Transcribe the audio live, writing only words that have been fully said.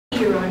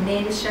hero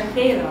named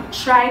Shakela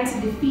tried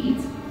to defeat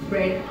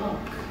Red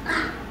Hulk.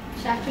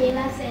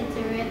 Shakela said to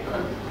Red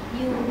Hulk,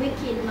 "You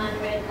wicked man,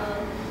 Red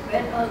Hulk."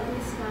 Red Hulk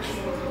whispered,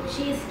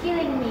 "She is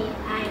killing me.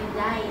 I am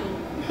dying."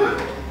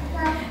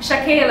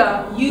 Shakela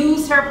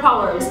used her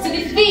powers to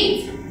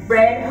defeat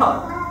Red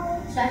Hulk.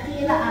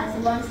 Shakela has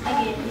once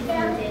again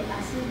defeated a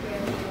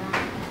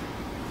supervillain.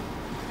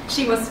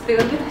 She was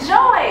filled with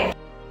joy.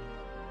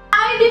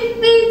 I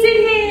defeated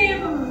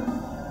him!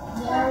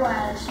 There,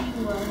 while she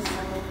was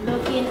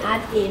looking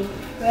at him,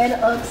 Red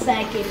Hulk's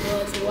sidekick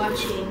was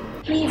watching.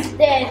 He's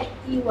dead.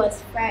 He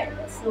was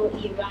frightened, so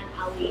he ran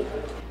away.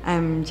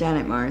 I'm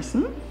Janet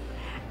Morrison,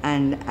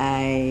 and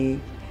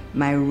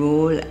my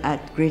role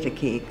at Greater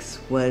Cakes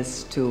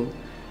was to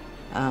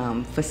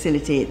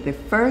facilitate the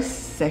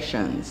first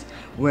sessions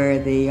where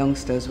the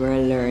youngsters were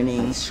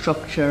learning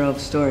structure of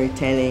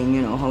storytelling,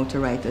 you know, how to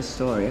write a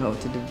story, how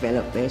to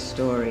develop their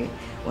story,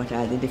 what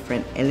are the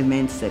different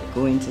elements that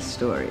go into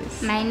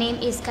stories. My name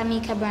is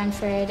Kamika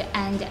Branford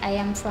and I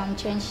am from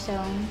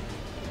TrenchTown.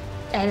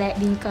 I like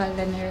being called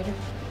a nerd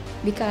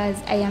because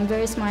I am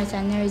very smart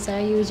and nerds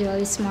are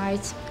usually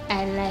smart.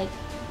 I like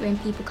when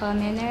people call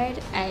me a nerd,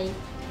 I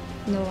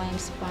know I'm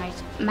smart.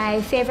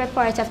 My favorite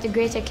part of the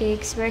Greater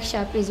Cakes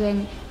workshop is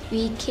when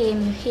we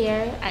came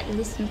here at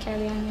Listen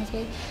Carry On with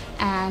it,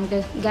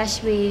 and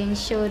Gosh Wayne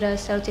showed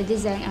us how to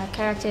design our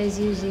characters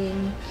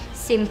using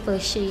simple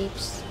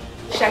shapes.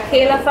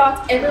 Shakela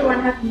thought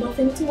everyone had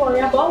nothing to worry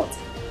about.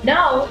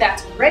 Now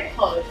that Red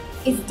Hulk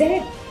is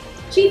dead,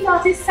 she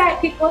thought his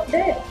sidekick was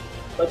dead,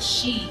 but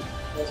she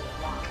was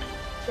wrong.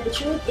 The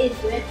truth is,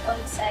 Red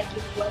Hulk's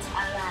sidekick was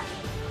alive.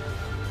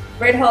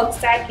 Red Hulk's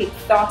sidekick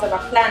thought of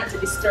a plan to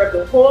disturb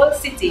the whole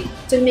city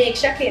to make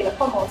Shakela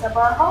come out of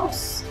her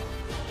house.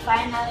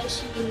 Finally,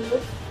 he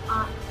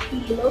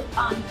looked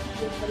on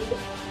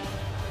people.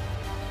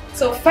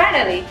 So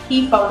finally,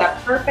 he found a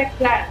perfect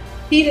plan.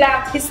 He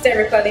laughed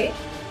hysterically.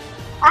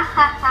 Ha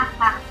ha ha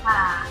ha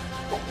ha.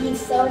 He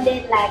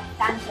sounded like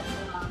Santa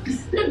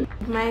Claus.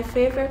 My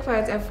favorite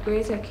part of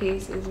Greater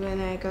Cakes is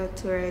when I got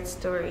to write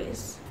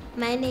stories.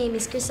 My name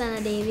is Christina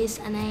Davis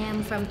and I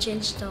am from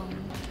TrenchTown.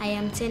 I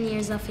am 10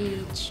 years of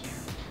age.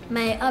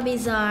 My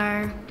hobbies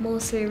are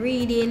mostly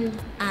reading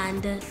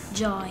and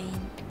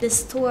drawing. The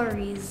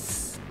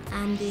stories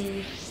and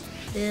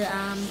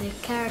the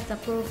character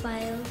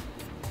profile,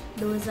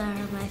 those are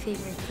my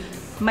favorite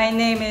things. My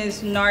name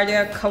is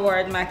Nardia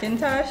Coward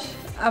McIntosh.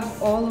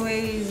 I've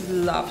always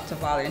loved to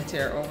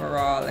volunteer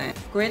overall, and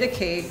Greater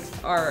Cakes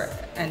are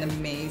an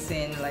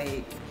amazing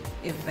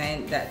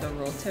event that the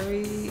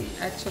Rotary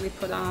actually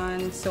put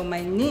on. So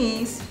my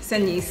niece,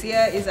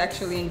 Sanicia, is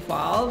actually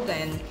involved,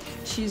 and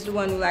she's the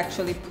one who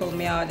actually pulled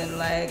me out and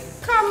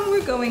come,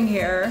 we're going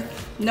here.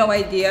 No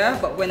idea,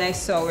 but when I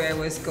saw where I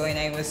was going,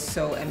 I was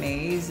so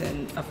amazed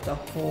of the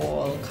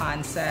whole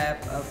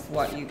concept of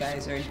what you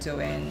guys are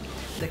doing.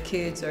 The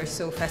kids are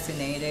so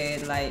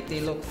fascinated,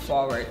 they look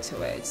forward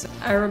to it. So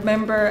I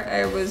remember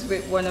I was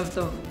with one of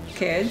the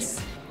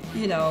kids,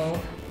 you know,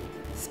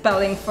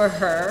 spelling for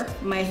her.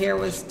 My hair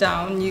was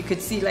down. You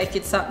could see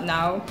it's up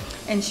now.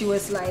 And she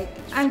was like,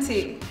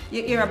 "Auntie,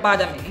 your ear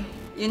bother me.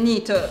 You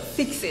need to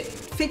fix it.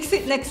 Fix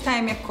it next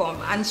time you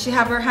come." And she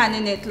have her hand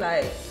in it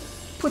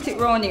put it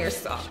round here,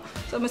 so.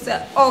 So I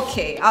said,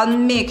 "Okay, I'll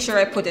make sure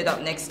I put it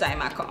up next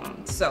time I come."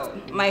 So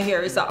my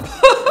hair is up.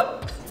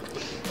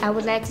 I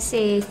would like to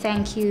say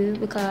thank you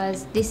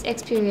because this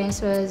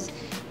experience was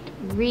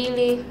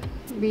really,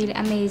 really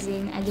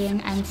amazing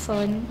again and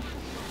fun.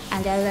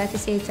 And I would like to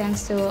say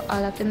thanks to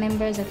all of the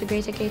members of the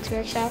Greater Cakes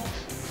Workshop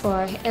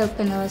for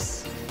helping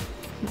us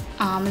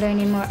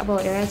learning more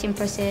about the writing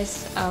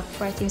process of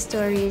writing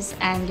stories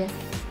and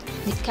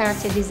the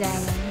character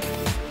design.